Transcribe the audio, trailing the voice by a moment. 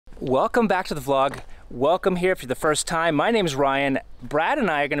Welcome back to the vlog. Welcome here if you're the first time. My name is Ryan. Brad and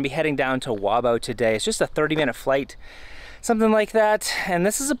I are going to be heading down to Wabo today. It's just a 30-minute flight, something like that. And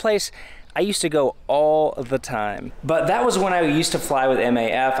this is a place I used to go all the time. But that was when I used to fly with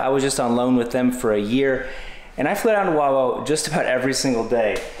MAF. I was just on loan with them for a year. And I flew down to Wabo just about every single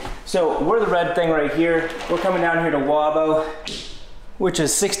day. So we're the red thing right here. We're coming down here to Wabo, which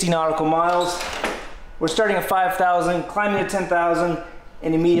is 60 nautical miles. We're starting at 5,000, climbing to 10,000,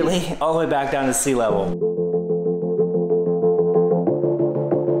 and immediately all the way back down to sea level.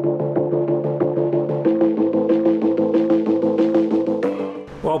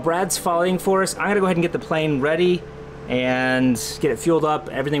 While Brad's following for us, I'm gonna go ahead and get the plane ready and get it fueled up,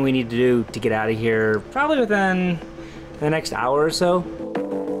 everything we need to do to get out of here, probably within the next hour or so.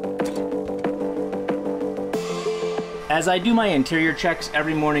 As I do my interior checks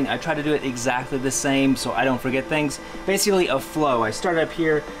every morning, I try to do it exactly the same so I don't forget things. Basically a flow. I start up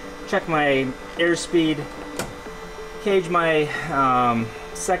here, check my airspeed, gauge my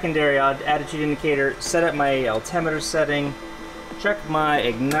secondary attitude indicator, set up my altimeter setting, check my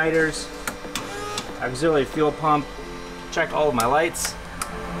igniters, auxiliary fuel pump, check all of my lights.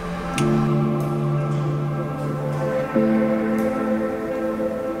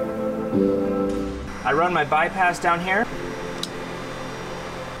 I run my bypass down here.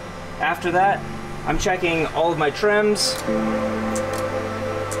 After that, I'm checking all of my trims.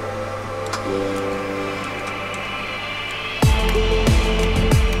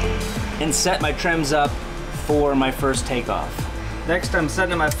 And set my trims up for my first takeoff. Next, I'm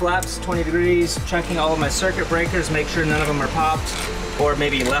setting up my flaps 20 degrees, checking all of my circuit breakers, make sure none of them are popped or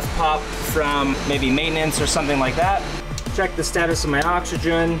maybe left pop from maybe maintenance or something like that. Check the status of my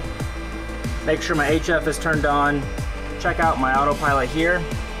oxygen. Make sure my HF is turned on. Check out my autopilot here.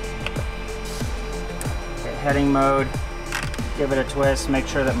 Hit heading mode. Give it a twist. Make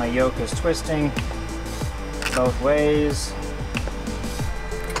sure that my yoke is twisting both ways.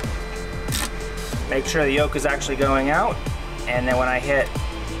 Make sure the yoke is actually going out. And then when I hit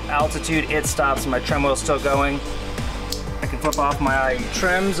altitude, it stops. My trim wheel's still going. I can flip off my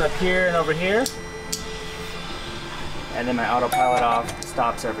trims up here and over here. And then my autopilot off,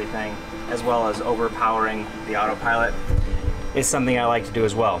 stops everything, as well as overpowering the autopilot is something I like to do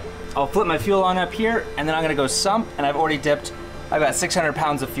as well. I'll flip my fuel on up here, and then I'm gonna go sump, and I've already dipped, I've got 600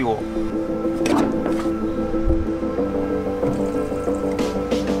 pounds of fuel.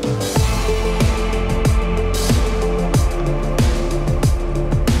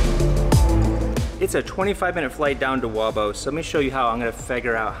 It's a 25-minute flight down to Wabo, so let me show you how I'm gonna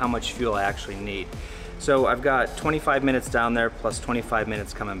figure out how much fuel I actually need. So I've got 25 minutes down there plus 25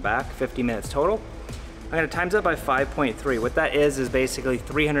 minutes coming back, 50 minutes total. I'm gonna times that by 5.3. What that is basically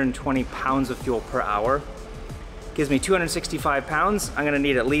 320 pounds of fuel per hour. Gives me 265 pounds. I'm gonna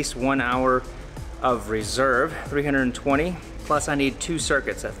need at least 1 hour of reserve, 320. Plus I need 2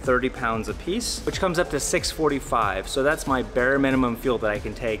 circuits at 30 pounds a piece, which comes up to 645. So that's my bare minimum fuel that I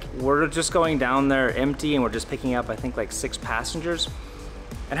can take. We're just going down there empty and we're just picking up, I think, like 6 passengers.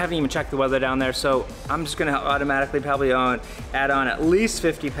 I haven't even checked the weather down there, so I'm just gonna automatically probably add on at least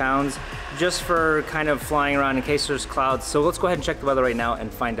 50 pounds just for kind of flying around in case there's clouds. So let's go ahead and check the weather right now and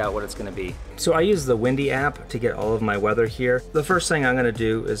find out what it's gonna be. So I use the Windy app to get all of my weather here. The first thing I'm gonna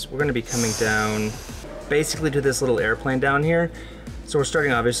do is we're gonna be coming down basically to this little airplane down here. So we're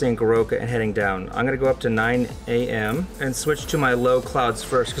starting obviously in Goroka and heading down. I'm gonna go up to 9 a.m. and switch to my low clouds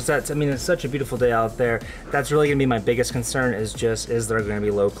first, because that's, I mean, it's such a beautiful day out there. That's really gonna be my biggest concern is there gonna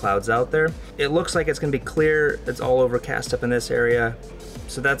be low clouds out there? It looks like it's gonna be clear. It's all overcast up in this area.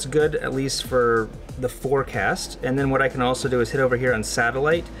 So that's good, at least for the forecast. And then what I can also do is hit over here on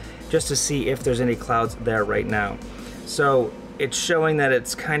satellite just to see if there's any clouds there right now. So it's showing that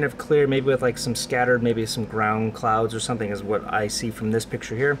it's kind of clear, maybe with like some scattered, maybe some ground clouds or something is what I see from this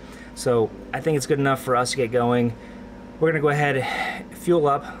picture here. So I think it's good enough for us to get going. We're gonna go ahead, fuel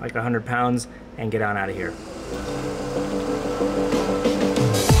up like 100 pounds and get on out of here.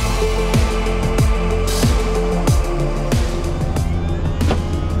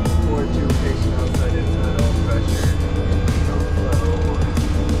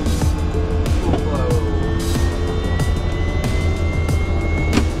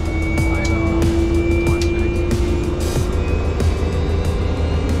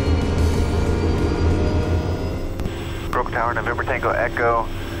 Tower, November Tango Echo,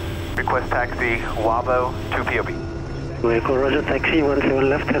 request taxi, Wabo, 2 POB. Vehicle, Roger, taxi, 17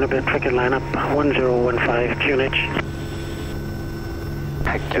 left, Helibet, tracking lineup, 1015, QNH.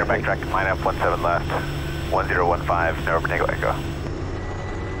 Get her back tracking lineup, 17 left, 1015, November Tango Echo.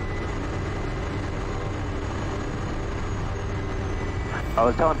 I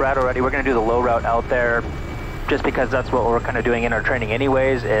was telling Brad already, we're going to do the low route out there just because that's what we're kind of doing in our training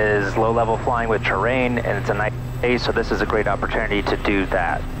anyways, is low level flying with terrain, and it's a nice day, so this is a great opportunity to do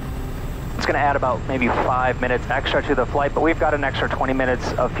that. It's going to add about maybe 5 minutes extra to the flight, but we've got an extra 20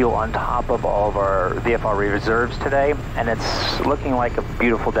 minutes of fuel on top of all of our VFR reserves today, and it's looking like a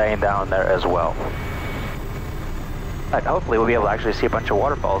beautiful day down there as well. But hopefully we'll be able to actually see a bunch of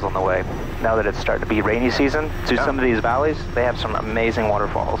waterfalls on the way. Now that it's starting to be rainy season, through some of these valleys, they have some amazing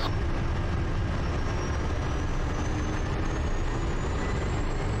waterfalls.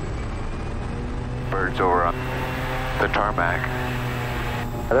 Birds over on the tarmac.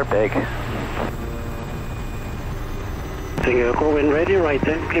 They're big. Go wind ready, right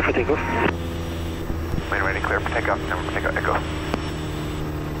there, clear for takeoff. Wind ready, clear for takeoff, number for takeoff, echo.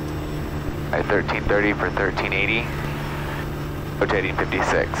 At 1330 for 1380. Rotating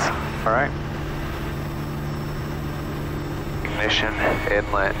 56. All right. Ignition,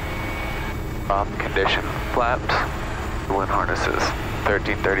 inlet, prop condition, flaps, wind harnesses.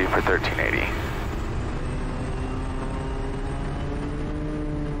 1330 for 1380.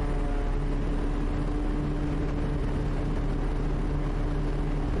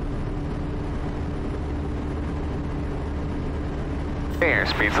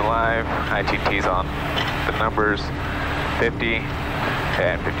 Airspeed's alive, ITT's on the numbers, 50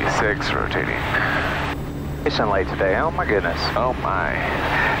 and 56, rotating. It's sunlight today, oh my goodness. Oh my.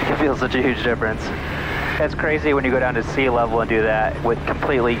 It feels such a huge difference. It's crazy when you go down to sea level and do that with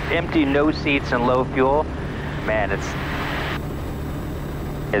completely empty, no seats and low fuel. Man, it's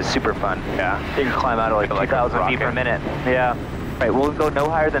super fun. Yeah. You can climb out at like 2,000 feet per minute. Yeah. Right, we'll go no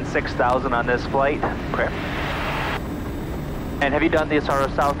higher than 6,000 on this flight. Okay. And have you done the Asaro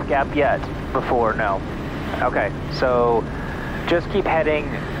South Gap yet? Before? No. Okay, so just keep heading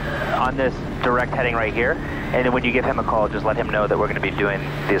on this direct heading right here, and then when you give him a call, just let him know that we're going to be doing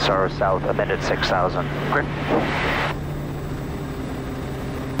the Asaro South amended 6,000. Okay.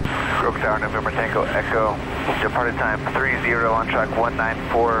 Rope Tower, November Tango Echo, departed time 30 on track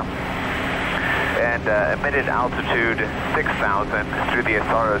 194, and emitted altitude 6,000 through the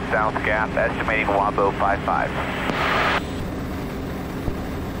Asaro South Gap, estimating Wabo 55.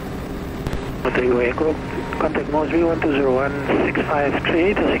 Tango Echo, contact Mosby 1201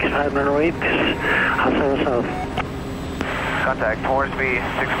 6538 to 6598, Asaro South. Contact Hornsby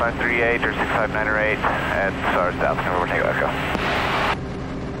 6538 or 6598 at Asaro South, November Tango Echo.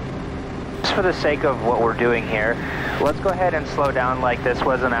 Just for the sake of what we're doing here, let's go ahead and slow down like this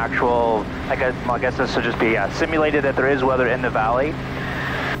was an actual, I guess this would just be simulated that there is weather in the valley.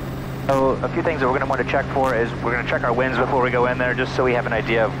 So a few things that we're going to want to check for is we're going to check our winds before we go in there, just so we have an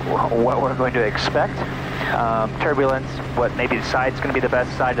idea of what we're going to expect. Turbulence, what maybe the side's going to be the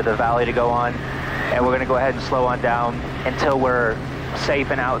best side of the valley to go on, and we're going to go ahead and slow on down until we're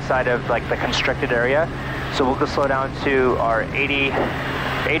safe and outside of like the constricted area. So we'll go slow down to our 80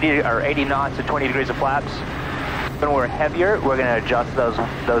 knots at 20 degrees of flaps. When we're heavier, we're going to adjust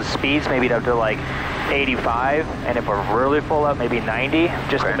those speeds maybe up to like 85, and if we're really full up, maybe 90,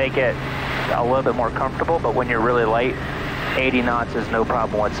 just to make it a little bit more comfortable. But when you're really light, 80 knots is no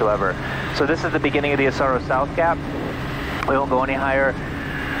problem whatsoever. So this is the beginning of the Asaro South Gap. We won't go any higher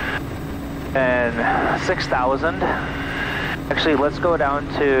than 6,000. Actually, let's go down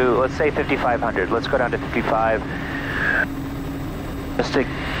to, let's say 5,500. Let's go down to 55, just to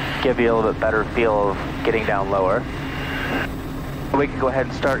give you a little bit better feel of getting down lower. We can go ahead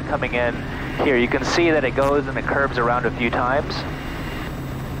and start coming in. Here, you can see that it goes and it curves around a few times.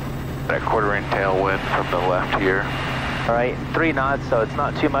 That quartering tailwind from the left here. All right, 3 knots, so it's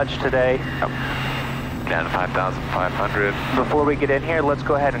not too much today. Yep. Down to 5,500. Before we get in here, let's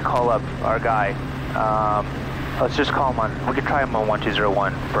go ahead and call up our guy. Let's just call him on, we can try him on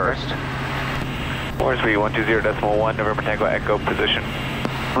 1201 first. Hornsby 120.1, November Tango Echo position.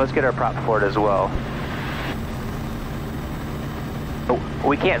 Let's get our prop for it as well.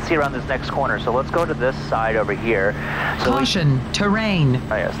 We can't see around this next corner, so let's go to this side over here. So Caution, terrain.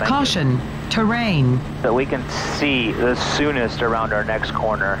 Oh, yes, Caution, terrain. So we can see the soonest around our next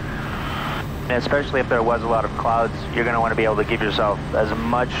corner. And especially if there was a lot of clouds, you're going to want to be able to give yourself as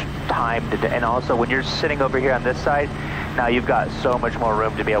much time to, and also when you're sitting over here on this side, now you've got so much more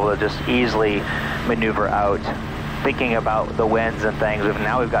room to be able to just easily maneuver out. Thinking about the winds and things,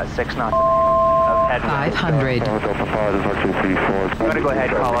 now we've got 6 knots of headwind. 500. I'm going to go ahead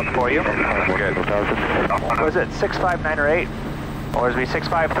and call up for you. Good. Was it 659 or 8? Or is it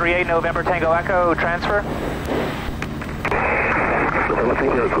 6538 November Tango Echo transfer?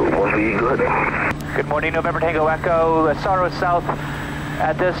 Good. Good morning, November Tango Echo, Asaro South,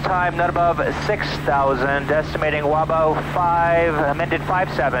 At this time, not above 6,000, estimating Wabo 5, amended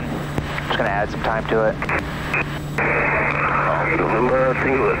 5-7. Just gonna add some time to it. November,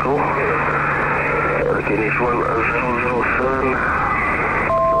 Tango Echo. Guinea 1007.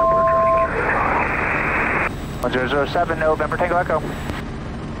 1007, November, Tango Echo.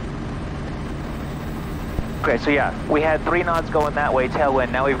 Okay, so yeah, we had 3 knots going that way,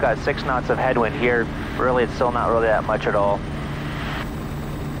 tailwind. Now we've got 6 knots of headwind here. Really, it's still not really that much at all.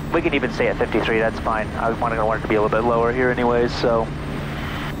 We can even stay at 53, that's fine. I want it to be a little bit lower here anyways, so.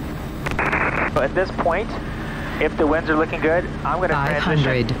 But at this point, if the winds are looking good, I'm going to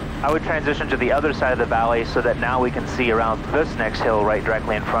transition. I would transition to the other side of the valley so that now we can see around this next hill right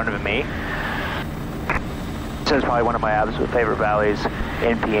directly in front of me. This is probably one of my absolute favorite valleys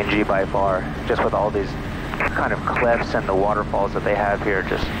in PNG by far, just with all these kind of cliffs and the waterfalls that they have here,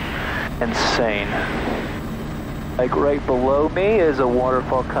 just insane. Like right below me is a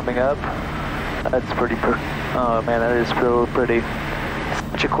waterfall coming up. That's pretty oh man, that is so pretty.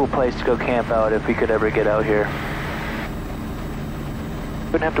 Such a cool place to go camp out if we could ever get out here.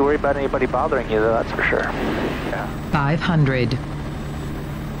 Wouldn't have to worry about anybody bothering you though, that's for sure. Yeah. 500.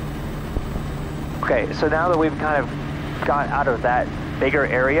 Okay, so now that we've kind of got out of that bigger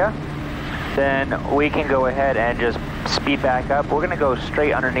area, then we can go ahead and just speed back up. We're gonna go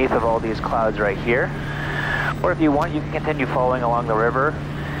straight underneath of all these clouds right here. Or if you want, you can continue following along the river.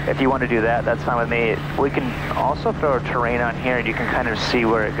 If you want to do that, that's fine with me. We can also throw a terrain on here and you can kind of see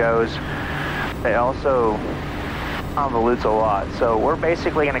where it goes. It also convolutes a lot. So we're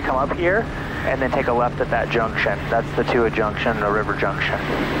basically going to come up here and then take a left at that junction. That's the Tua junction, the river junction.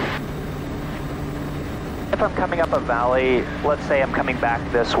 If I'm coming up a valley, let's say I'm coming back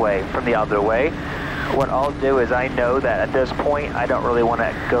this way from the other way, what I'll do is I know that at this point I don't really want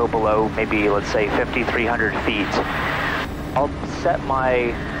to go below maybe, let's say, 5,300 feet. I'll set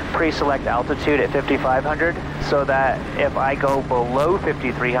my pre-select altitude at 5,500 so that if I go below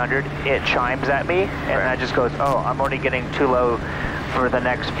 5,300, it chimes at me and that just goes, oh, I'm already getting too low for the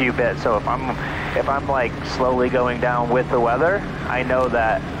next few bits. So if I'm like slowly going down with the weather, I know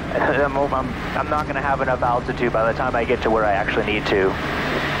that I'm not going to have enough altitude by the time I get to where I actually need to.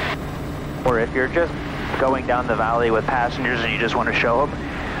 Or if you're just going down the valley with passengers and you just want to show them,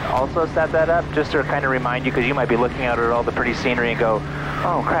 also set that up just to kind of remind you, because you might be looking out at all the pretty scenery and go,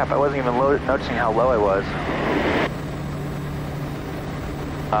 oh crap, I wasn't even noticing how low I was.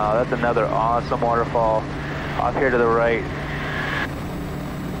 That's another awesome waterfall off here to the right.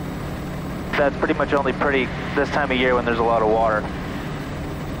 That's pretty much only pretty this time of year when there's a lot of water.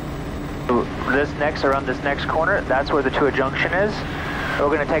 Around this next corner, that's where the Tua junction is. We're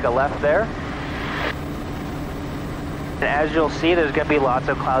going to take a left there. And as you'll see, there's going to be lots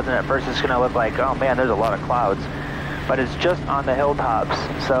of clouds, and at first it's going to look like, oh man, there's a lot of clouds. But it's just on the hilltops.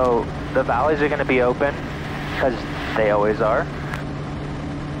 So the valleys are going to be open, because they always are.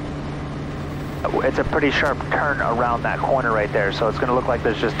 It's a pretty sharp turn around that corner right there, so it's going to look like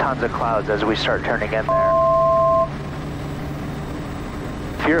there's just tons of clouds as we start turning in there.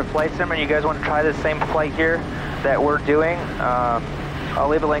 If you're a flight simmer and you guys want to try this same flight here that we're doing, I'll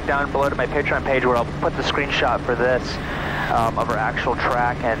leave a link down below to my Patreon page where I'll put the screenshot for this of our actual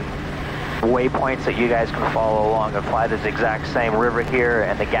track and waypoints that you guys can follow along and fly this exact same river here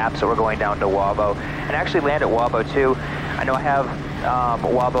and the gaps that we're going down to Wabo. And actually land at Wabo too. I know I have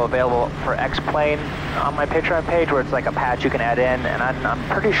Wabo available for X-Plane on my Patreon page where it's like a patch you can add in, and I'm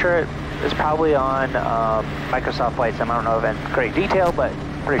pretty sure it's probably on Microsoft Flight Sim. I don't know if in great detail, but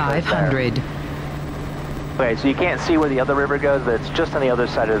pretty close 500. there. Okay, so you can't see where the other river goes, but it's just on the other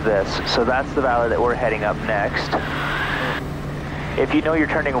side of this. So that's the valley that we're heading up next. If you know you're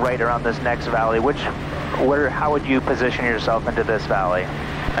turning right around this next valley, how would you position yourself into this valley?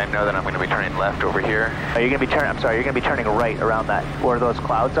 I know that I'm going to be turning left over here. You're going to be you're going to be turning right around that, where those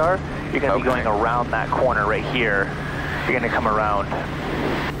clouds are. You're going to be going around that corner right here. You're going to come around.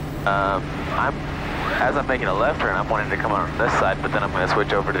 As I'm making a left turn, I'm wanting to come on this side, but then I'm going to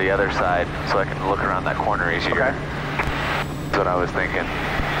switch over to the other side so I can look around that corner easier. Okay. That's what I was thinking.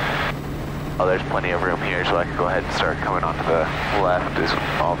 Oh, there's plenty of room here, so I can go ahead and start coming onto the left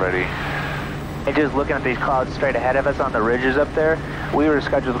already. And just looking at these clouds straight ahead of us on the ridges up there, we were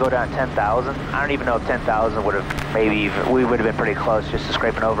scheduled to go down 10,000. I don't even know if 10,000 would have, we would have been pretty close just to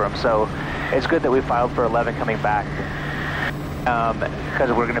scraping over them. So it's good that we filed for 11 coming back. Because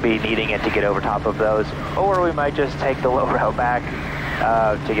we're going to be needing it to get over top of those, or we might just take the low route back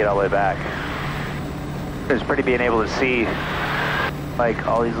to get all the way back. It's pretty being able to see like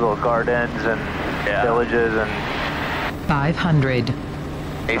all these little gardens and villages and 500.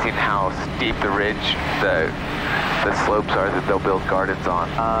 amazing how steep the ridge, the slopes are that they'll build gardens on.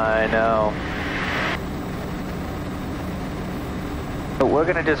 I know. But we're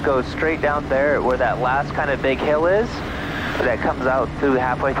gonna just go straight down there where that last kind of big hill is, that comes out through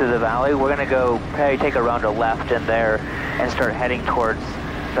halfway through the valley. We're gonna go probably take a round of left in there and start heading towards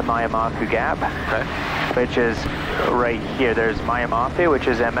the Mayamaku Gap, which is right here. There's Mayamaku, which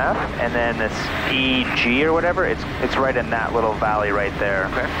is MF, and then this EG or whatever. It's right in that little valley right there.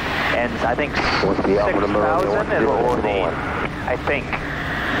 And I think 6,000 is what we'll need. I think.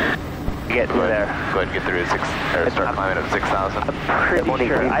 To get through there. Go ahead and get through start climbing at 6,000. I'm pretty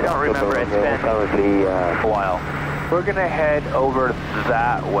sure. I don't remember. It's been a while. We're gonna head over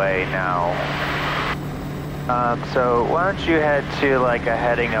that way now. So why don't you head to like a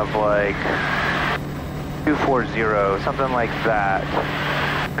heading of like 240, something like that.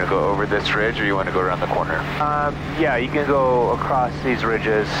 You gonna go over this ridge, or you want to go around the corner? Yeah, you can go across these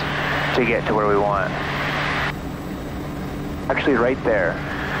ridges to get to where we want. Actually, right there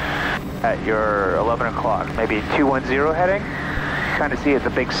at your 11 o'clock, maybe 210 heading. Kind of see it, the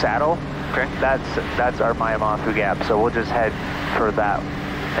big saddle. Okay. That's our Mayamaku Gap, so we'll just head for that.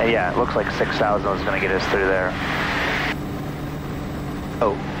 Yeah, it looks like 6,000 is going to get us through there.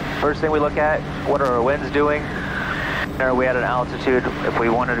 Oh, first thing we look at, what are our winds doing? Are we at an altitude? If we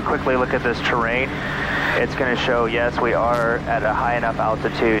wanted to quickly look at this terrain, it's going to show, yes, we are at a high enough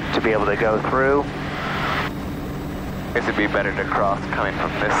altitude to be able to go through. I guess it'd be better to cross coming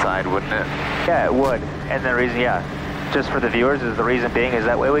from this side, wouldn't it? Yeah, it would. And the reason, yeah, just for the viewers, is the reason being is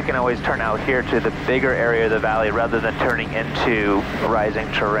that way we can always turn out here to the bigger area of the valley rather than turning into rising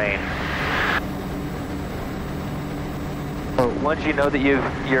terrain. So once you know that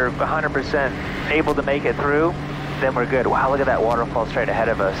you're 100% able to make it through, then we're good. Wow, look at that waterfall straight ahead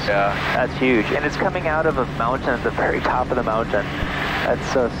of us. Yeah. That's huge. And it's coming out of a mountain at the very top of the mountain.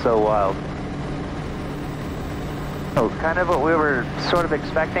 That's so wild. So kind of what we were sort of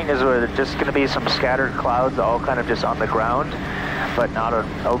expecting is we're just going to be some scattered clouds all kind of just on the ground, but not an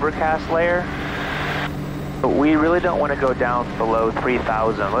overcast layer. But we really don't want to go down below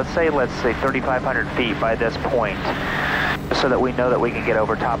 3,000. Let's say 3,500 feet by this point, so that we know that we can get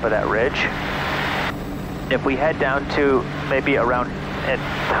over top of that ridge. If we head down to maybe around at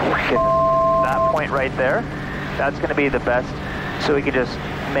that point right there, that's going to be the best, so we can just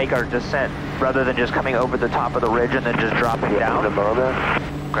make our descent rather than just coming over the top of the ridge and then just dropping down.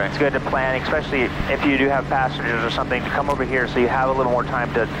 Okay. It's good to plan, especially if you do have passengers or something, to come over here so you have a little more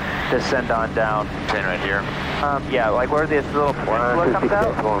time to descend on down. Same right here. Yeah, like where this little peninsula comes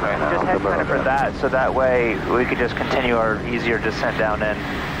out, just head kind of for that, so that way we could just continue our easier descent down in.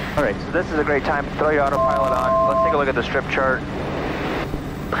 All right, so this is a great time to throw your autopilot on. Let's take a look at the strip chart.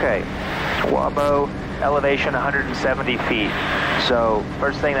 Okay, Wabo, elevation 170 feet. So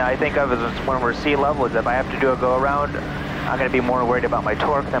first thing that I think of is when we're sea level is if I have to do a go around, I'm going to be more worried about my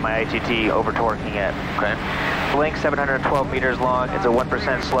torque than my ITT over torquing it. Okay. The link 712 meters long. It's a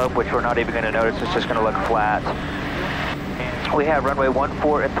 1% slope, which we're not even going to notice. It's just going to look flat. We have runway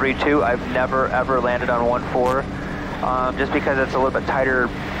 14 and 32. I've never ever landed on 14, just because it's a little bit tighter,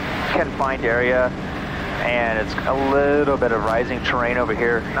 confined area, and it's a little bit of rising terrain over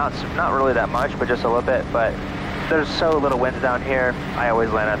here. Not really that much, but just a little bit. But there's so little winds down here, I always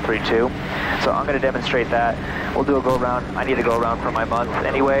land on 3-2. So I'm going to demonstrate that. We'll do a go around. I need to go around for my month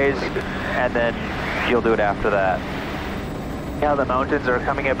anyways, and then you'll do it after that. Now the mountains are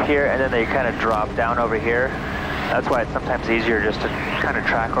coming up here, and then they kind of drop down over here. That's why it's sometimes easier just to kind of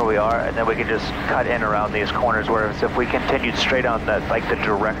track where we are, and then we can just cut in around these corners, whereas if we continued straight on the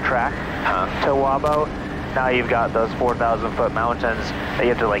direct track to Wabo, now you've got those 4,000 foot mountains that you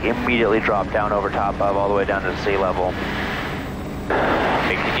have to like immediately drop down over top of all the way down to sea level.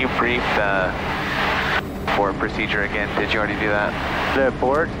 Hey, can you brief the board procedure again? Did you already do that? The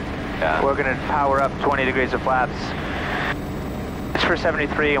board? Yeah. We're going to power up 20 degrees of flaps. It's for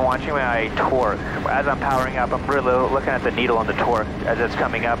 73 and watching my torque. As I'm powering up, I'm really looking at the needle on the torque as it's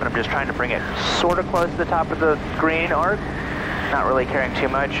coming up, and I'm just trying to bring it sort of close to the top of the green arc. Not really caring too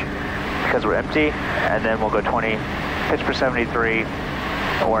much because we're empty, and then we'll go 20, pitch for 73,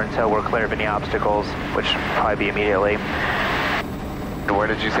 or until we're clear of any obstacles, which will probably be immediately. Where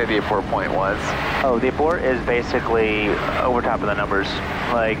did you say the abort point was? Oh, the abort is basically over top of the numbers.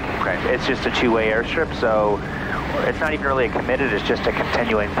 Like, it's just a two-way airstrip, so it's not even really a committed, it's just a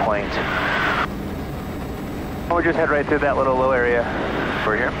continuing point. We'll just head right through that little low area.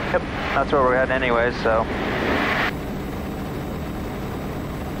 Over here? Yep, that's where we're heading anyways, so.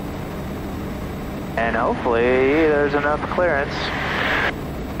 And hopefully there's enough clearance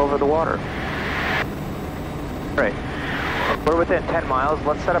over the water. Right. We're within 10 miles.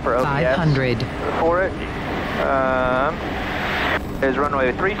 Let's set up our OBS 500. for it. There's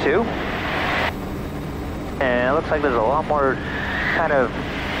runway 32. And it looks like there's a lot more,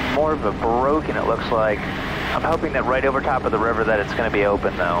 more of a broken, it looks like. I'm hoping that right over top of the river that it's going to be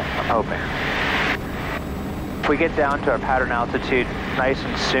open though. I'm hoping. If we get down to our pattern altitude nice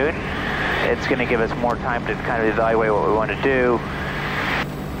and soon, it's going to give us more time to kind of evaluate what we want to do.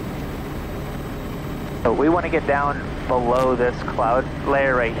 So we want to get down below this cloud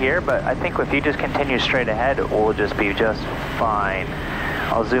layer right here, but I think if you just continue straight ahead, we'll just be just fine.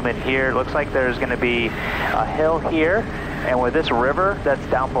 I'll zoom in here. It looks like there's going to be a hill here, and where this river that's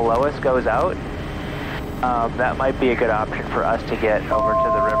down below us goes out, that might be a good option for us to get over to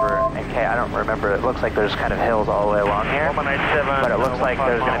the river. Okay, I don't remember. It looks like there's kind of hills all the way along here, but it looks like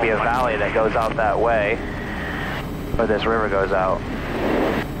there's going to be a valley that goes out that way, where this river goes out.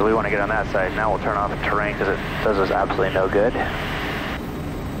 So we want to get on that side. Now we'll turn off the terrain because it does us absolutely no good.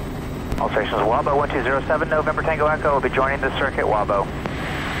 All stations, Wabo 1207, November Tango Echo will be joining the circuit, Wabo.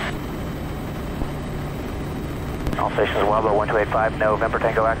 All stations, Wabo 1285, November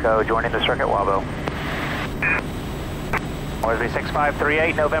Tango Echo, joining the circuit, Wabo. OSB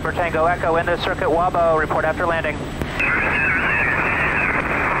 6538, November Tango Echo in the circuit, Wabo. Report after landing.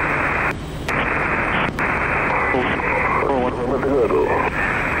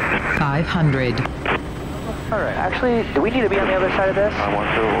 500. All right, actually, do we need to be on the other side of this?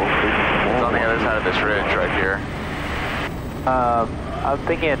 It's on the other side of this ridge right here. I'm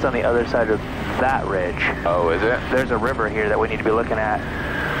thinking it's on the other side of that ridge. Oh, is it? There's a river here that we need to be looking at.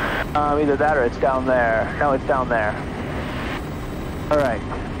 Either that or it's down there. No, it's down there. All right.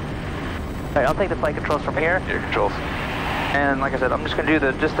 All right, I'll take the flight controls from here. Your controls. And like I said, I'm just going to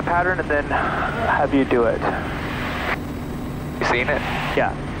do just the pattern and then have you do it. You seen it?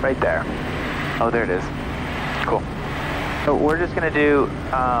 Yeah, right there. Oh, there it is. Cool. So we're just going to do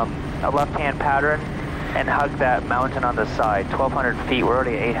a left-hand pattern and hug that mountain on the side. 1,200 feet, we're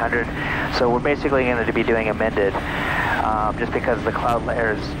already at 800. So we're basically going to be doing amended just because the cloud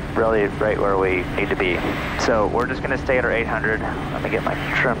layer is really right where we need to be. So we're just going to stay at our 800. Let me get my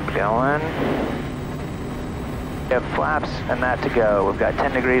trim going. We have flaps and that to go. We've got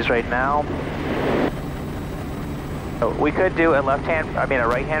 10 degrees right now. So we could do a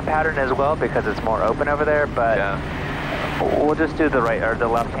right-hand pattern as well because it's more open over there, but yeah. We'll just do the right or the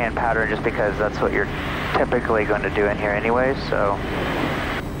left-hand pattern just because that's what you're typically going to do in here anyway. So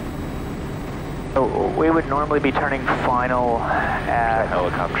we would normally be turning final at a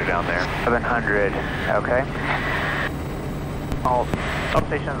helicopter down there. 700. Okay. All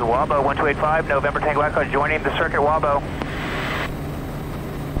stations Wabo 1285, November Tango Echo joining the circuit, Wabo.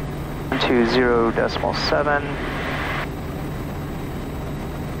 120.7.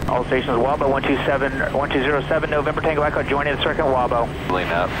 All stations Wabo 1207, November Tango Echo joining the circuit, Wabo. Spooling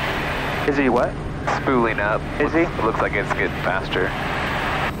up. Is he what? Spooling up. Is he? It looks like it's getting faster.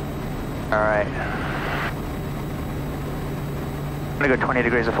 All right. I'm gonna go 20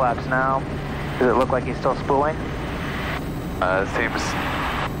 degrees of flaps now. Does it look like he's still spooling? Seems,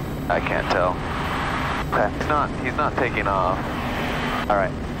 I can't tell. Okay. He's not taking off. All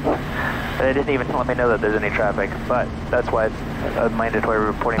right. They didn't even let me know that there's any traffic, but that's why it's a mandatory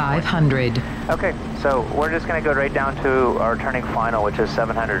reporting 500. point. Okay, so we're just going to go right down to our turning final, which is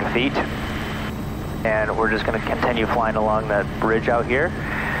 700 feet. And we're just going to continue flying along that bridge out here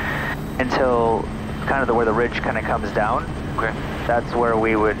until kind of where the ridge kind of comes down. Okay. That's where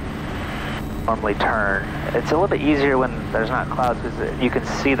we would normally turn. It's a little bit easier when there's not clouds because you can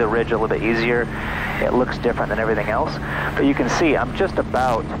see the ridge a little bit easier. It looks different than everything else. But you can see I'm just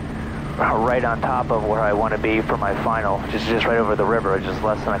about right on top of where I want to be for my final, which is just right over the river, just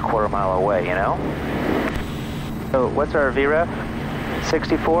less than a quarter mile away, you know? So what's our VREF?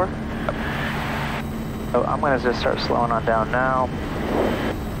 64? So I'm going to just start slowing on down now.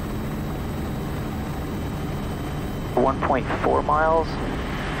 1.4 miles.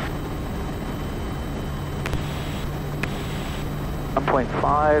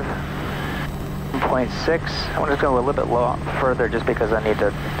 1.5. 1.6. I'm just going to go a little bit further just because I need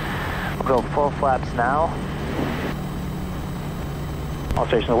to go full flaps now. All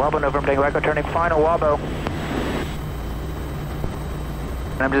stations Wabo, November Tango Echo turning final, Wabo.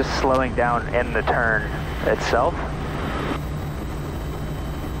 And I'm just slowing down in the turn itself.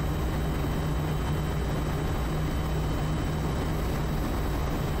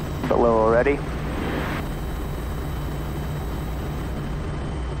 A bit low already.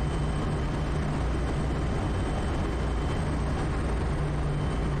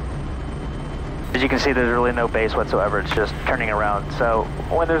 As you can see, there's really no base whatsoever. It's just turning around. So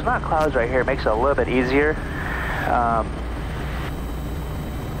when there's not clouds right here, it makes it a little bit easier.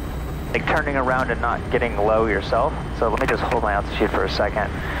 like turning around and not getting low yourself. So let me just hold my altitude for a second.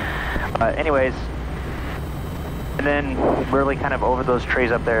 Anyways, and then really kind of over those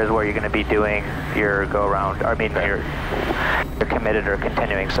trees up there is where you're going to be doing your go around. I mean, you're committed or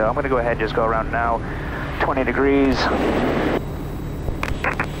continuing. So I'm going to go ahead and just go around now, 20 degrees,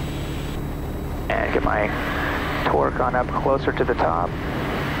 and get my torque on up closer to the top.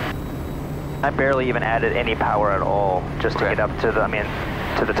 I barely even added any power at all just to get up to the,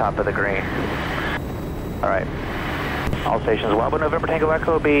 to the top of the green. All right. All stations, Wabo November Tango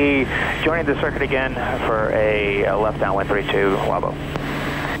Echo will be joining the circuit again for a left downwind 32 Wabo.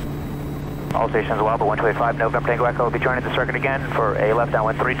 All stations, Wabo 1285 November Tango Echo will be joining the circuit again for a left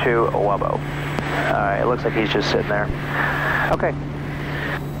downwind 32 Wabo. It looks like he's just sitting there. Okay.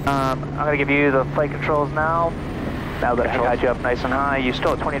 I'm going to give you the flight controls now. Now that I got you up nice and high, you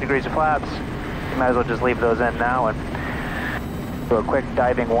still at 20 degrees of flaps. You might as well just leave those in now and do a quick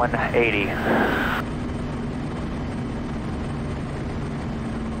diving 180.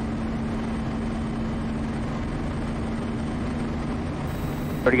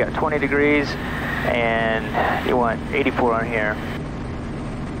 Already got 20 degrees, and you want 84 on here.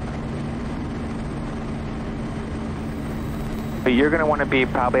 But you're going to want to be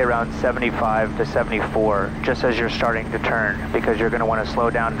probably around 75 to 74 just as you're starting to turn, because you're going to want to slow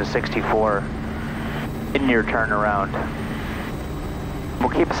down to 64 in your turnaround. We'll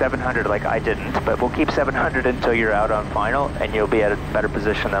keep 700 like I didn't, but we'll keep 700 until you're out on final, and you'll be at a better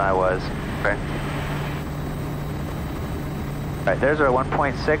position than I was. Okay. All right, there's our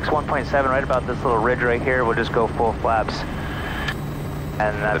 1.6, 1.7, right about this little ridge right here. We'll just go full flaps.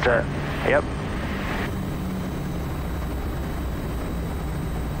 And that's it. Yep.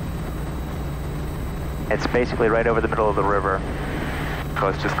 It's basically right over the middle of the river.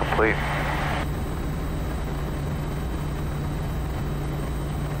 Coast is complete.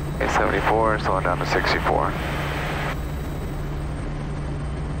 Okay, 74, slowing down to 64.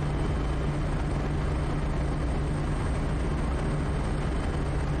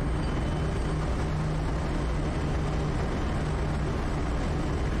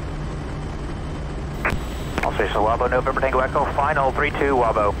 All stations Wabo, November Tango Echo, final 32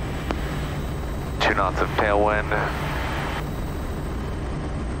 Wabo. 2 knots of tailwind.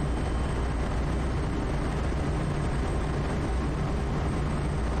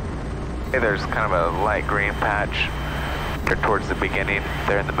 Okay, there's kind of a light green patch there towards the beginning,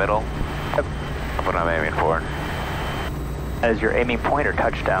 there in the middle. Yep. That's what I'm aiming for. As your aiming point or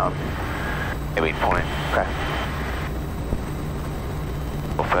touchdown? Aiming point. Okay.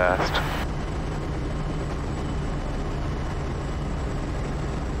 Go fast.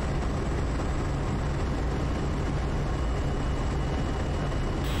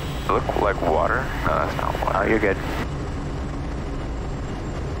 Look like water? No, that's not water. Oh, you're good.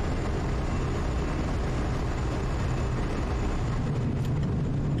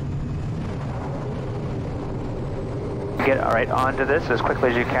 Get all right onto this as quickly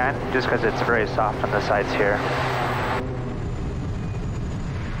as you can, just because it's very soft on the sides here.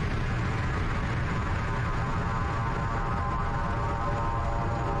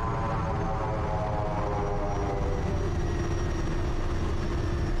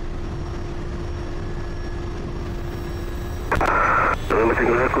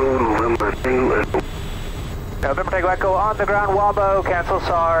 November Tango Echo on the ground, Wabo, cancel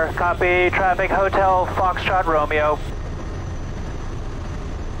SAR, copy, traffic, Hotel, Foxtrot, Romeo.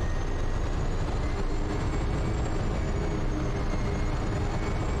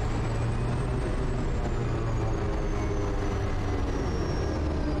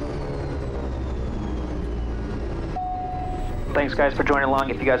 Thanks guys for joining along.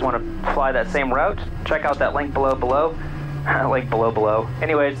 If you guys want to fly that same route, check out that link below. Link below.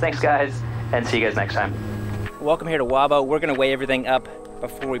 Anyways, thanks guys, and see you guys next time. Welcome here to Wabo. We're gonna weigh everything up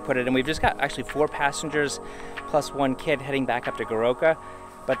before we put it in. We've just got actually 4 passengers plus 1 kid heading back up to Goroka,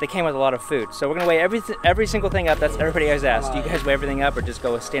 but they came with a lot of food. So we're gonna weigh every single thing up. That's everybody has asked. Do you guys weigh everything up or just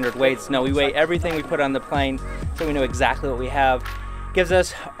go with standard weights? No, we weigh everything we put on the plane so we know exactly what we have. Gives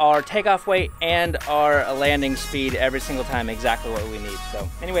us our takeoff weight and our landing speed every single time, exactly what we need. So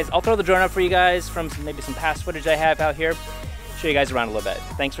anyways, I'll throw the drone up for you guys from maybe some past footage I have out here. Show you guys around a little bit.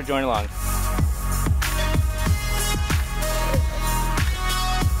 Thanks for joining along.